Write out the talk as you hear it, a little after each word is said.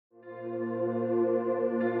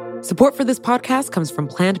Support for this podcast comes from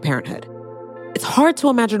Planned Parenthood. It's hard to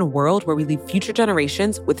imagine a world where we leave future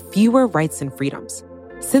generations with fewer rights and freedoms.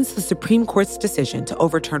 Since the Supreme Court's decision to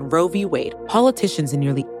overturn Roe v. Wade, politicians in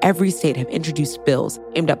nearly every state have introduced bills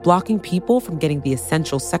aimed at blocking people from getting the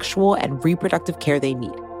essential sexual and reproductive care they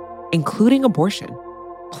need, including abortion.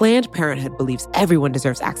 Planned Parenthood believes everyone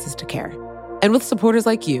deserves access to care. And with supporters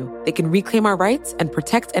like you, they can reclaim our rights and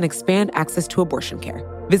protect and expand access to abortion care.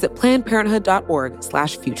 Visit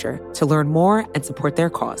PlannedParenthood.org/future to learn more and support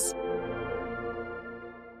their cause.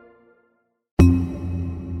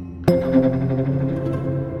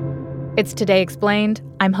 It's Today Explained.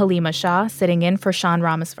 I'm Halima Shah, sitting in for Sean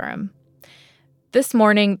Ramaswamy. This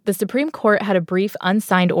morning, the Supreme Court had a brief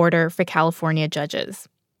unsigned order for California judges.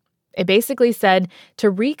 It basically said to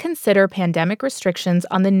reconsider pandemic restrictions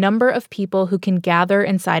on the number of people who can gather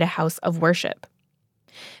inside a house of worship.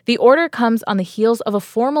 The order comes on the heels of a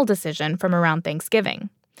formal decision from around Thanksgiving.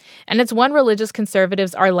 And it's one religious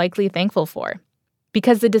conservatives are likely thankful for,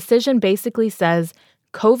 because the decision basically says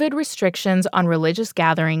COVID restrictions on religious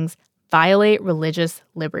gatherings violate religious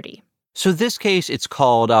liberty. So this case, it's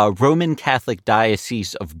called Roman Catholic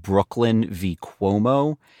Diocese of Brooklyn v.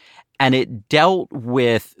 Cuomo, and it dealt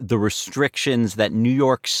with the restrictions that New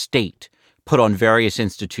York State put on various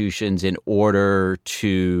institutions in order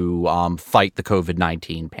to fight the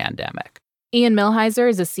COVID-19 pandemic. Ian Millhiser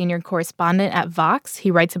is a senior correspondent at Vox. He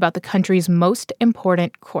writes about the country's most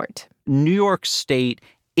important court. New York State,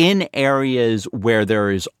 in areas where there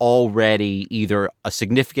is already either a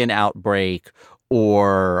significant outbreak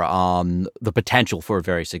or the potential for a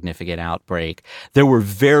very significant outbreak, there were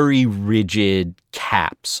very rigid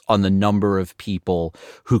caps on the number of people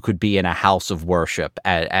who could be in a house of worship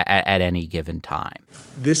at any given time.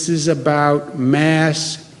 This is about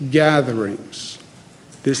mass gatherings.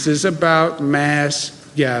 This is about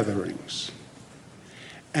mass gatherings.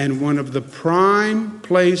 And one of the prime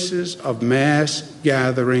places of mass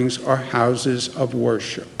gatherings are houses of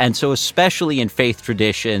worship. And so especially in faith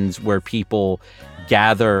traditions where people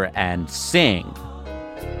gather and sing,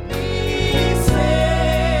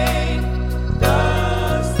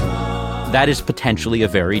 that is potentially a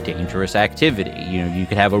very dangerous activity. You know, you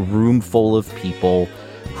could have a room full of people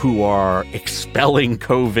who are expelling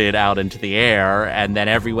COVID out into the air, and then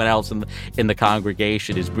everyone else in the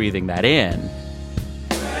congregation is breathing that in.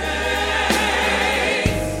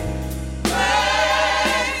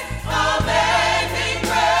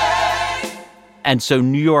 And so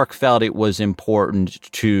New York felt it was important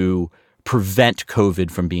to prevent COVID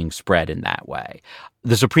from being spread in that way.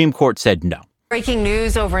 The Supreme Court said no. Breaking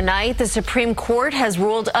news overnight, the Supreme Court has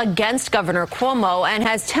ruled against Governor Cuomo and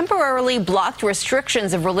has temporarily blocked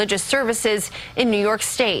restrictions of religious services in New York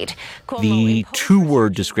State. The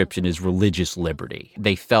two-word description is religious liberty.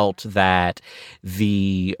 They felt that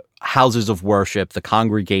the houses of worship, the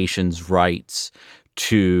congregation's rights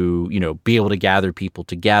to, be able to gather people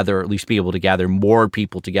together, or at least be able to gather more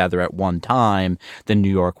people together at one time than New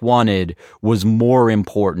York wanted, was more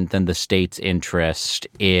important than the state's interest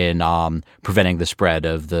in preventing the spread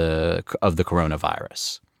of the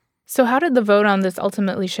coronavirus. So how did the vote on this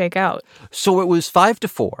ultimately shake out? So it was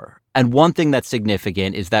 5-4. And one thing that's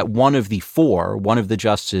significant is that one of the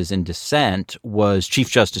justices in dissent was Chief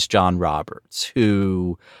Justice John Roberts,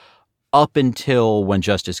 who, up until when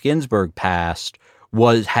Justice Ginsburg passed,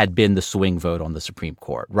 had been the swing vote on the Supreme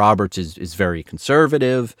Court. Roberts is very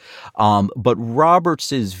conservative, but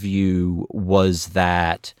Roberts's view was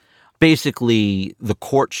that basically the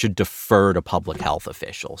court should defer to public health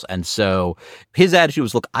officials. And so his attitude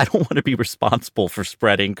was, look, I don't want to be responsible for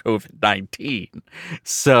spreading COVID-19.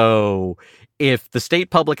 So if the state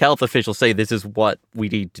public health officials say this is what we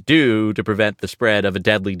need to do to prevent the spread of a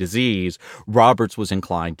deadly disease, Roberts was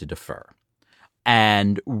inclined to defer.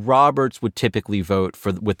 And Roberts would typically vote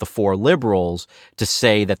with the four liberals to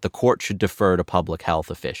say that the court should defer to public health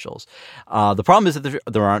officials. The problem is that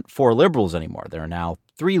there aren't four liberals anymore. There are now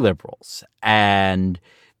three liberals. And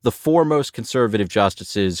the four most conservative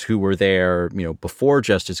justices who were there, before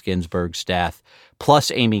Justice Ginsburg's death, plus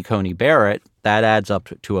Amy Coney Barrett, that adds up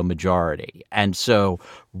to a majority. And so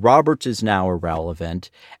Roberts is now irrelevant.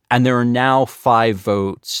 And there are now 5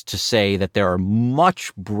 votes to say that there are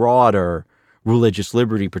much broader religious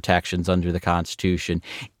liberty protections under the Constitution,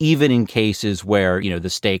 even in cases where, the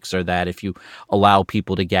stakes are that if you allow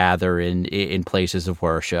people to gather in places of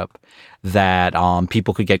worship, that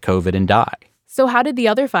people could get COVID and die. So how did the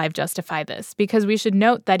other 5 justify this? Because we should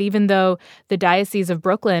note that even though the Diocese of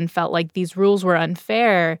Brooklyn felt like these rules were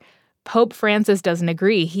unfair, Pope Francis doesn't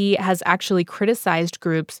agree. He has actually criticized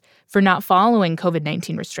groups for not following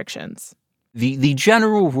COVID-19 restrictions. The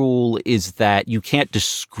general rule is that you can't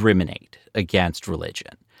discriminate against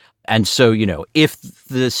religion. And so, if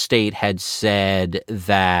the state had said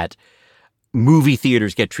that movie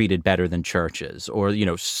theaters get treated better than churches, or,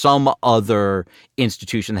 some other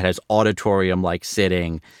institution that has auditorium-like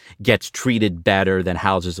sitting gets treated better than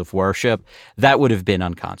houses of worship, that would have been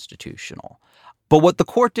unconstitutional. But what the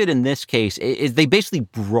court did in this case is they basically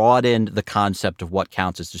broadened the concept of what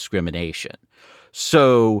counts as discrimination.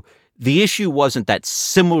 So the issue wasn't that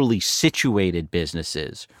similarly situated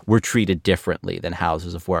businesses were treated differently than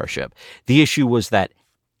houses of worship. The issue was that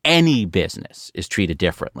any business is treated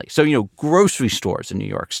differently. So, grocery stores in New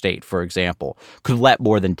York State, for example, could let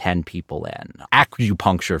more than 10 people in.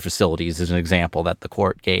 Acupuncture facilities is an example that the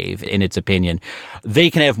court gave in its opinion. They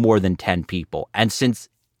can have more than 10 people. And since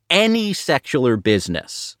any secular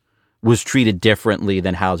business was treated differently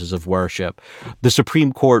than houses of worship, the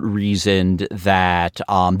Supreme Court reasoned that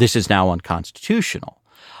this is now unconstitutional.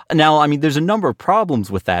 Now, there's a number of problems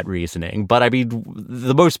with that reasoning, but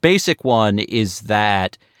the most basic one is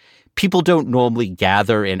that people don't normally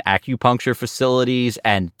gather in acupuncture facilities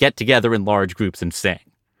and get together in large groups and sing.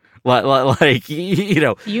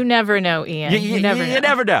 You never know, Ian. You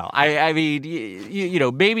never know.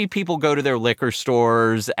 Maybe people go to their liquor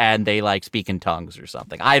stores and they speak in tongues or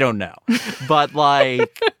something. I don't know. But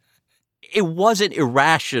it wasn't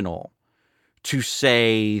irrational to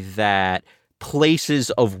say that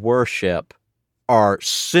places of worship are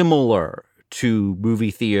similar to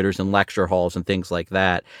movie theaters and lecture halls and things like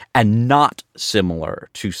that, and not similar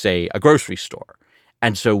to, say, a grocery store.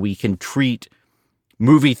 And so we can treat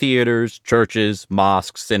movie theaters, churches,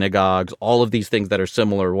 mosques, synagogues, all of these things that are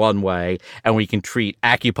similar one way, and we can treat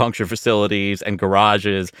acupuncture facilities and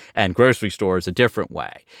garages and grocery stores a different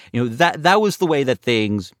way. That was the way that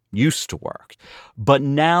things used to work. But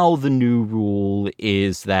now the new rule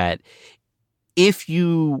is that if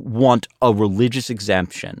you want a religious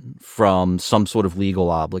exemption from some sort of legal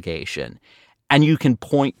obligation, and you can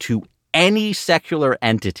point to any secular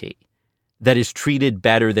entity that is treated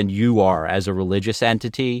better than you are as a religious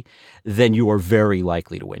entity, then you are very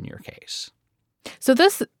likely to win your case. So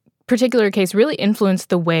this particular case really influenced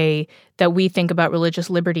the way that we think about religious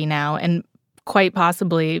liberty now, and quite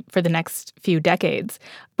possibly for the next few decades.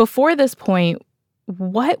 Before this point,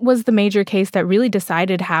 what was the major case that really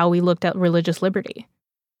decided how we looked at religious liberty?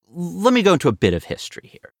 Let me go into a bit of history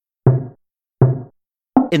here.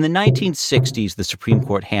 In the 1960s, the Supreme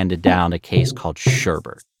Court handed down a case called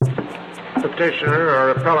Sherbert. Petitioner,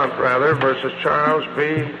 or appellant rather, versus Charles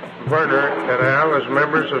B. Werner et al. As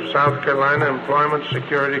members of South Carolina Employment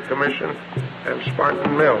Security Commission and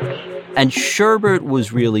Spartan Mills. And Sherbert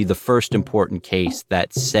was really the first important case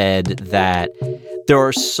that said that there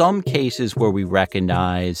are some cases where we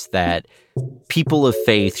recognize that people of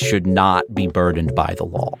faith should not be burdened by the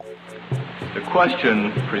law. The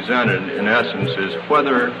question presented, in essence, is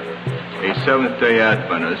whether a Seventh-day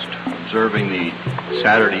Adventist observing the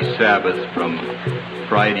Saturday Sabbath from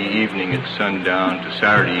Friday evening at sundown to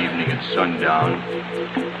Saturday evening at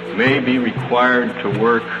sundown may be required to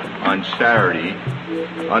work on Saturday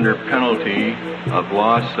under penalty of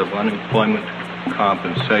loss of unemployment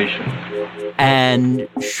compensation. And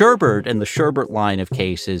Sherbert and the Sherbert line of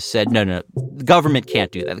cases said, no, the government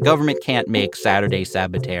can't do that. The government can't make Saturday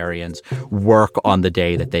Sabbatarians work on the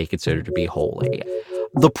day that they consider to be holy.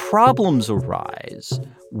 The problems arise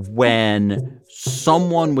when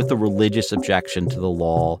someone with a religious objection to the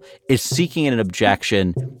law is seeking an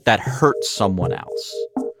objection that hurts someone else.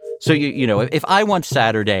 So, if I want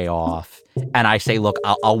Saturday off and I say, look,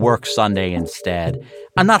 I'll work Sunday instead,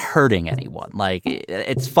 I'm not hurting anyone.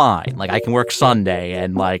 It's fine. I can work Sunday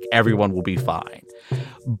and, everyone will be fine.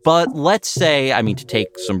 But let's say, to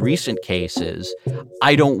take some recent cases,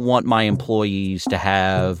 I don't want my employees to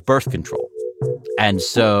have birth control. And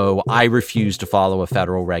so I refuse to follow a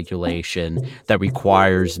federal regulation that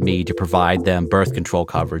requires me to provide them birth control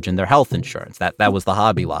coverage in their health insurance. That was the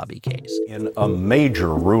Hobby Lobby case. In a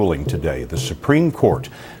major ruling today, the Supreme Court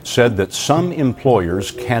said that some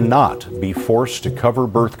employers cannot be forced to cover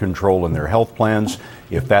birth control in their health plans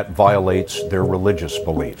if that violates their religious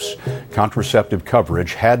beliefs. Contraceptive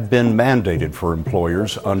coverage had been mandated for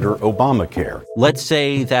employers under Obamacare. Let's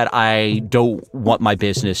say that I don't want my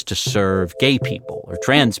business to serve gay people or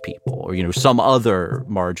trans people or, some other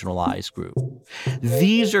marginalized group.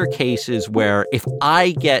 These are cases where if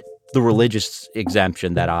I get the religious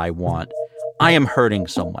exemption that I want, I am hurting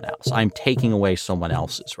someone else. I'm taking away someone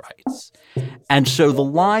else's rights. And so the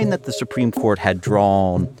line that the Supreme Court had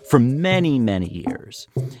drawn for many, many years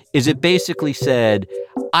is it basically said,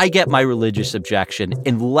 I get my religious objection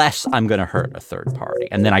unless I'm going to hurt a third party,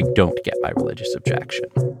 and then I don't get my religious objection.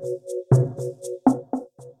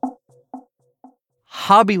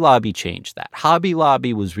 Hobby Lobby changed that. Hobby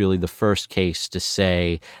Lobby was really the first case to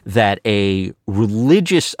say that a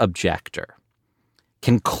religious objector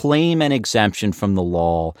can claim an exemption from the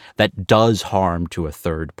law that does harm to a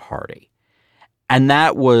third party. And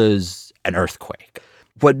that was an earthquake.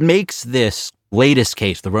 What makes this latest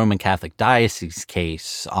case, the Roman Catholic Diocese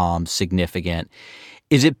case, significant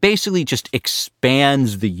is it basically just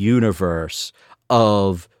expands the universe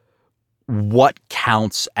of what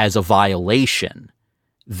counts as a violation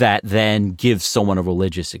that then gives someone a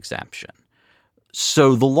religious exemption.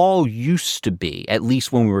 So the law used to be, at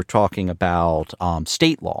least when we were talking about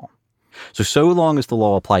state law, so long as the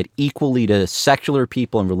law applied equally to secular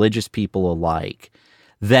people and religious people alike,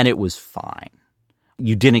 then it was fine.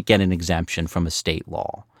 You didn't get an exemption from a state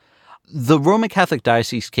law. The Roman Catholic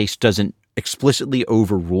Diocese case doesn't explicitly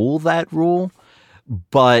overrule that rule,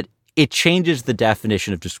 but it changes the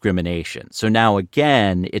definition of discrimination. So now,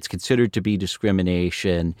 again, it's considered to be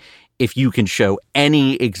discrimination if you can show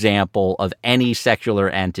any example of any secular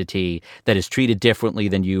entity that is treated differently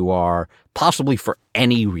than you are, possibly for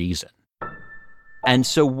any reason. And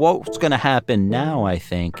so what's going to happen now, I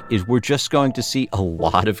think, is we're just going to see a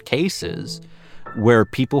lot of cases where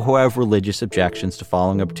people who have religious objections to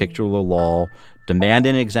following a particular law demand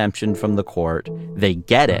an exemption from the court. They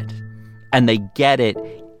get it, and they get it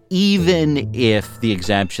even if the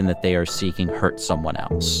exemption that they are seeking hurts someone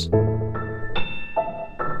else.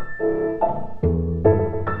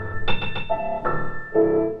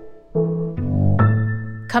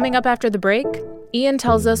 Coming up after the break, Ian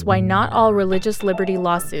tells us why not all religious liberty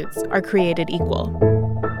lawsuits are created equal.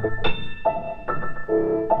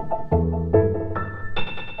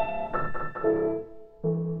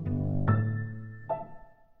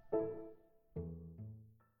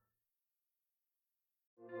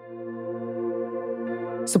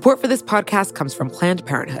 Support for this podcast comes from Planned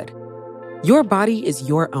Parenthood. Your body is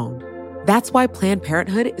your own. That's why Planned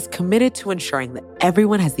Parenthood is committed to ensuring that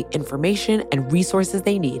everyone has the information and resources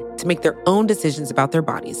they need to make their own decisions about their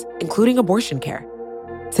bodies, including abortion care.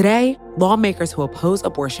 Today, lawmakers who oppose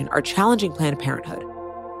abortion are challenging Planned Parenthood.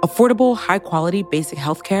 Affordable, high-quality basic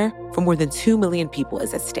health care for more than 2 million people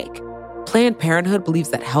is at stake. Planned Parenthood believes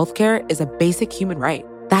that health care is a basic human right.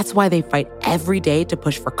 That's why they fight every day to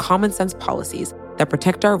push for common-sense policies that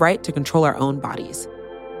protect our right to control our own bodies.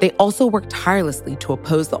 They also work tirelessly to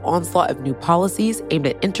oppose the onslaught of new policies aimed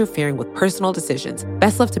at interfering with personal decisions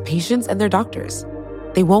best left to patients and their doctors.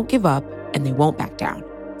 They won't give up, and they won't back down.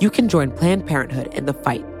 You can join Planned Parenthood in the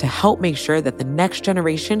fight to help make sure that the next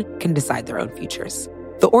generation can decide their own futures.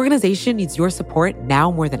 The organization needs your support now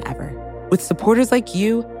more than ever. With supporters like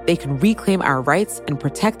you, they can reclaim our rights and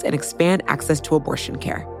protect and expand access to abortion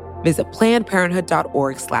care. Visit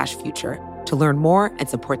PlannedParenthood.org/future to learn more and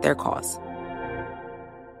support their cause.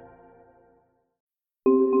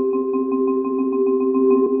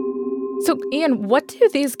 So, Ian, what do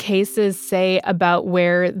these cases say about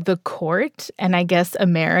where the court and I guess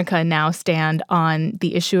America now stand on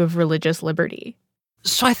the issue of religious liberty?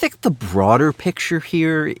 So I think the broader picture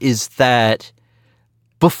here is that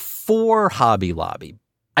before Hobby Lobby,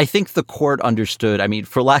 I think the court understood, I mean,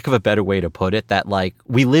 for lack of a better way to put it, that like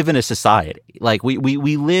we live in a society, like we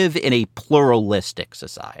live in a pluralistic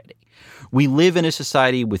society. We live in a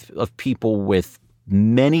society of people with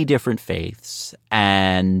many different faiths,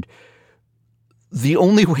 and the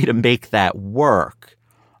only way to make that work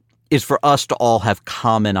is for us to all have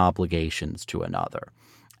common obligations to another.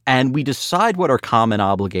 And we decide what our common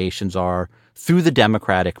obligations are through the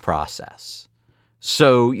democratic process.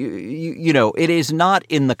 So, you know, it is not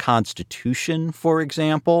in the Constitution, for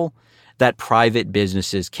example, that private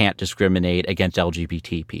businesses can't discriminate against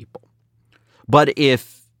LGBT people. But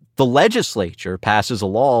if the legislature passes a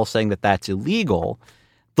law saying that that's illegal,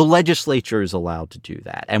 the legislature is allowed to do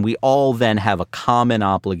that. And we all then have a common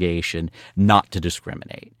obligation not to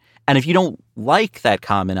discriminate. And if you don't like that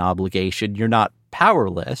common obligation, you're not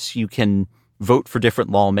powerless. You can vote for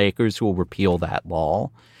different lawmakers who will repeal that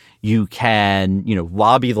law. You can,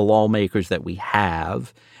 lobby the lawmakers that we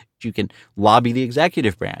have. You can lobby the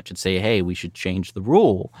executive branch and say, hey, we should change the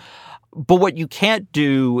rule. But what you can't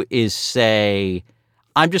do is say,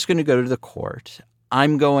 I'm just going to go to the court.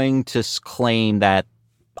 I'm going to claim that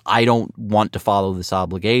I don't want to follow this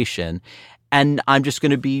obligation, and I'm just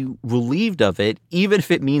going to be relieved of it, even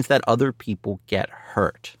if it means that other people get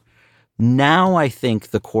hurt. Now I think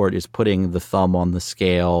the court is putting the thumb on the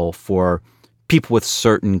scale for people with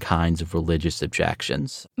certain kinds of religious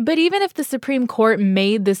objections. But even if the Supreme Court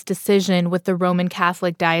made this decision with the Roman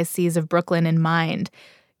Catholic Diocese of Brooklyn in mind,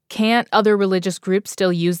 can't other religious groups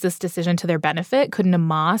still use this decision to their benefit? Couldn't a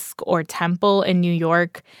mosque or temple in New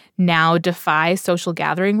York now defy social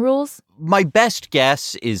gathering rules? My best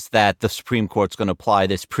guess is that the Supreme Court's going to apply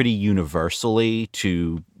this pretty universally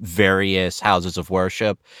to various houses of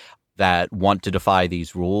worship that want to defy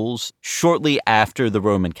these rules. Shortly after the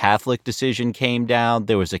Roman Catholic decision came down,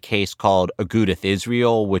 there was a case called Agudath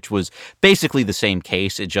Israel, which was basically the same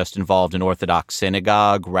case. It just involved an Orthodox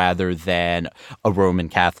synagogue rather than a Roman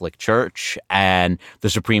Catholic church. And the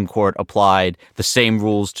Supreme Court applied the same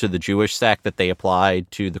rules to the Jewish sect that they applied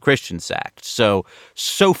to the Christian sect. So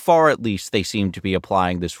far, at least, they seem to be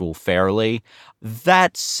applying this rule fairly.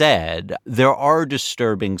 That said, there are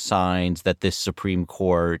disturbing signs that this Supreme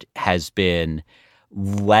Court has been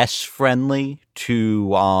less friendly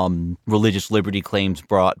to religious liberty claims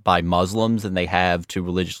brought by Muslims than they have to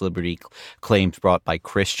religious liberty claims brought by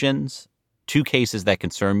Christians. Two cases that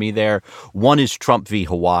concern me there. One is Trump v.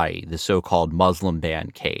 Hawaii, the so-called Muslim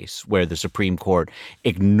ban case, where the Supreme Court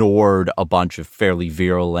ignored a bunch of fairly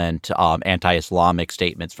virulent anti-Islamic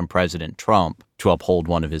statements from President Trump to uphold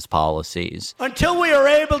one of his policies. Until we are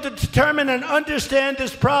able to determine and understand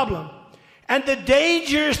this problem and the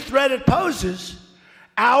dangerous threat it poses,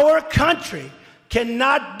 our country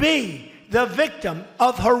cannot be the victim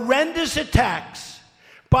of horrendous attacks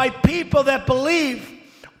by people that believe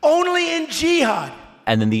only in jihad.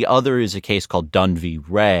 And then the other is a case called Dunn v.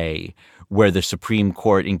 Ray, where the Supreme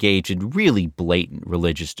Court engaged in really blatant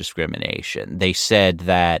religious discrimination. They said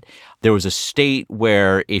that there was a state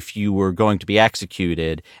where if you were going to be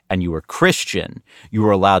executed and you were Christian, you were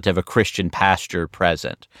allowed to have a Christian pastor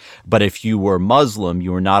present. But if you were Muslim,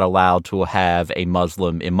 you were not allowed to have a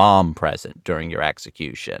Muslim imam present during your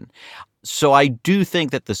execution. So I do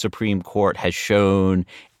think that the Supreme Court has shown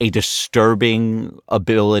a disturbing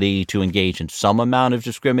ability to engage in some amount of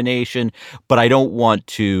discrimination, but I don't want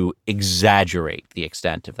to exaggerate the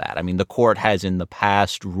extent of that. I mean, the court has in the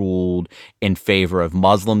past ruled in favor of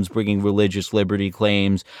Muslims bringing religious liberty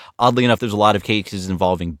claims. Oddly enough, there's a lot of cases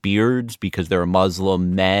involving beards because there are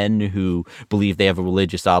Muslim men who believe they have a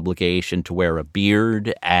religious obligation to wear a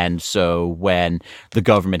beard. And so when the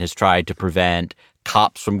government has tried to prevent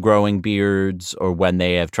cops from growing beards, or when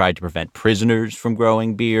they have tried to prevent prisoners from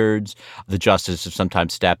growing beards, the justices have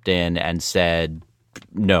sometimes stepped in and said,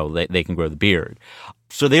 no, they can grow the beard.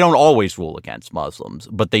 So they don't always rule against Muslims,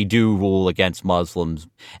 but they do rule against Muslims,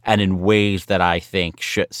 and in ways that I think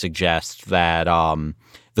suggest that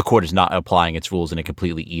the court is not applying its rules in a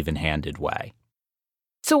completely even-handed way.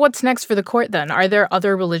 So what's next for the court then? Are there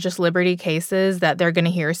other religious liberty cases that they're going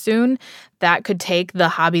to hear soon that could take the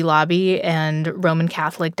Hobby Lobby and Roman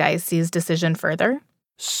Catholic Diocese decision further?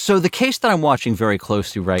 So the case that I'm watching very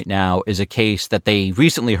closely right now is a case that they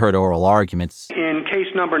recently heard oral arguments. In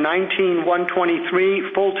case number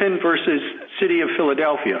 19-123, Fulton versus City of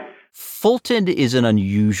Philadelphia. Fulton is an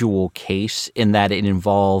unusual case in that it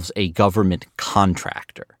involves a government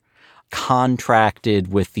contractor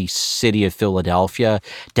contracted with the city of Philadelphia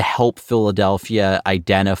to help Philadelphia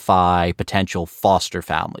identify potential foster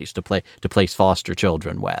families to place foster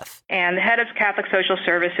children with. And the head of Catholic Social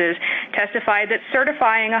Services testified that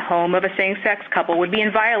certifying a home of a same-sex couple would be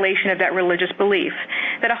in violation of that religious belief,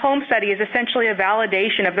 that a home study is essentially a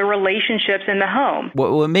validation of the relationships in the home.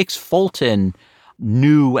 What makes Fulton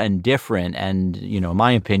new and different and, in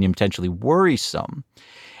my opinion, potentially worrisome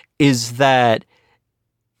is that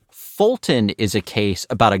Fulton is a case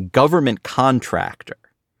about a government contractor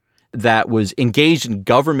that was engaged in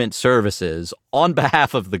government services on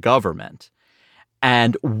behalf of the government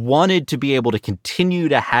and wanted to be able to continue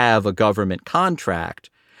to have a government contract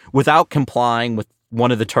without complying with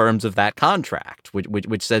one of the terms of that contract,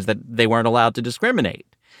 which says that they weren't allowed to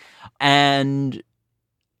discriminate. And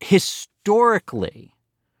historically,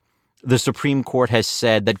 the Supreme Court has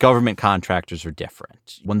said that government contractors are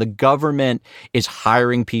different. When the government is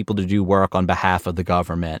hiring people to do work on behalf of the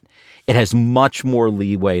government, it has much more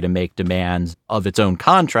leeway to make demands of its own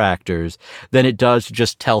contractors than it does to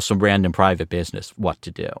just tell some random private business what to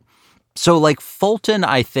do. So like Fulton,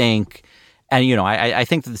 I think, and I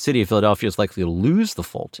think that the city of Philadelphia is likely to lose the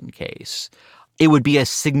Fulton case. It would be a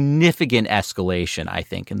significant escalation, I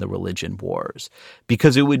think, in the religion wars,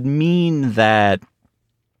 because it would mean that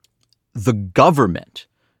the government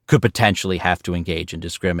could potentially have to engage in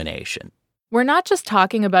discrimination. We're not just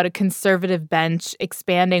talking about a conservative bench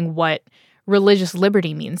expanding what religious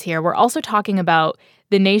liberty means here. We're also talking about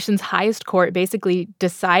the nation's highest court basically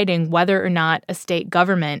deciding whether or not a state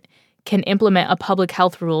government can implement a public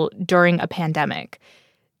health rule during a pandemic.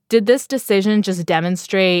 Did this decision just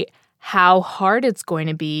demonstrate how hard it's going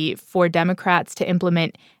to be for Democrats to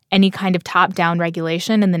implement any kind of top-down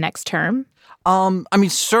regulation in the next term?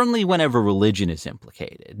 Certainly whenever religion is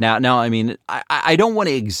implicated. Now, I don't want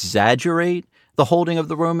to exaggerate the holding of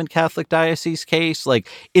the Roman Catholic Diocese case. Like,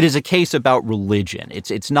 it is a case about religion.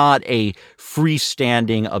 It's not a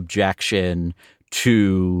freestanding objection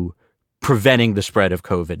to preventing the spread of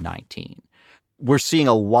COVID-19. We're seeing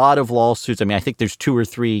a lot of lawsuits. I think there's 2 or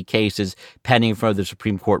 3 cases pending for the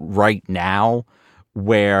Supreme Court right now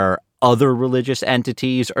where other religious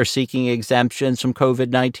entities are seeking exemptions from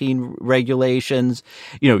COVID-19 regulations.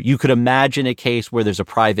 You could imagine a case where there's a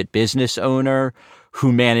private business owner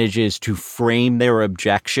who manages to frame their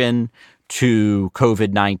objection to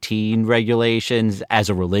COVID-19 regulations as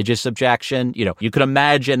a religious objection. You could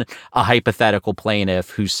imagine a hypothetical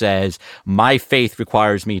plaintiff who says, my faith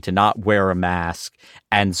requires me to not wear a mask,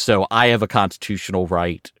 and so I have a constitutional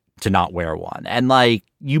right to not wear one. And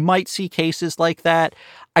you might see cases like that.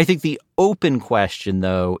 I think the open question,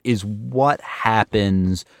 though, is what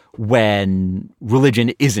happens when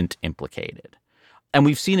religion isn't implicated. And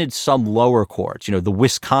we've seen in some lower courts, the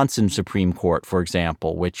Wisconsin Supreme Court, for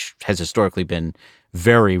example, which has historically been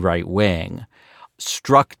very right-wing,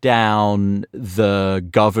 struck down the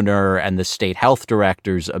governor and the state health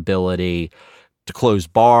director's ability to close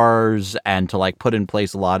bars and to put in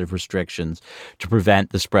place a lot of restrictions to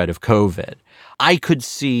prevent the spread of COVID. I could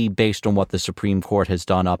see, based on what the Supreme Court has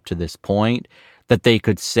done up to this point, that they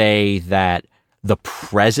could say that the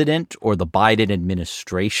president or the Biden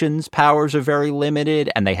administration's powers are very limited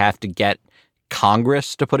and they have to get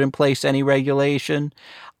Congress to put in place any regulation.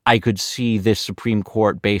 I could see this Supreme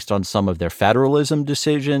Court, based on some of their federalism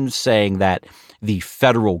decisions, saying that the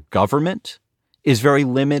federal government is very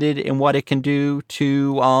limited in what it can do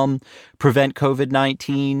to prevent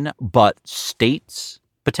COVID-19, but states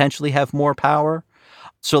potentially have more power.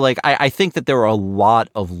 So I think that there are a lot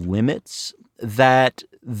of limits that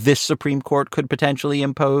this Supreme Court could potentially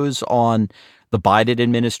impose on the Biden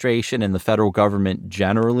administration and the federal government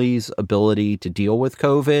generally's ability to deal with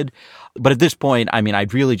COVID. But at this point,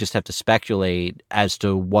 I'd really just have to speculate as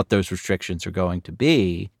to what those restrictions are going to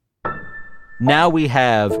be. Now we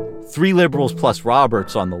have 3 liberals plus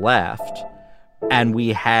Roberts on the left, and we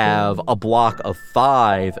have a block of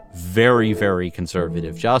 5 very, very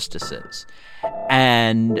conservative justices.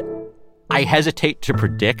 And I hesitate to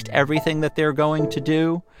predict everything that they're going to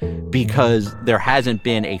do because there hasn't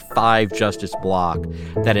been a 5-justice block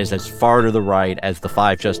that is as far to the right as the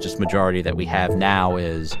 5-justice majority that we have now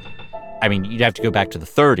is. You'd have to go back to the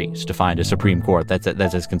 30s to find a Supreme Court that's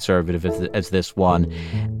as conservative as this one.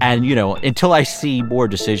 And, until I see more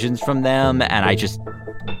decisions from them and I just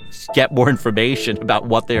get more information about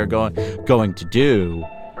what they are going to do,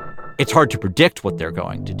 it's hard to predict what they're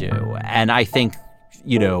going to do. And I think,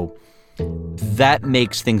 that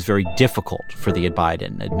makes things very difficult for the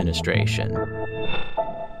Biden administration.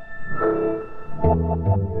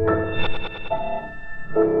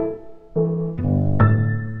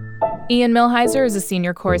 Ian Millhiser is a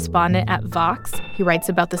senior correspondent at Vox. He writes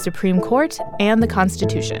about the Supreme Court and the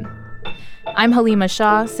Constitution. I'm Halima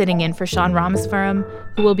Shah, sitting in for Sean Rameswaram,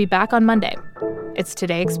 who will be back on Monday. It's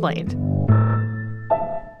Today Explained.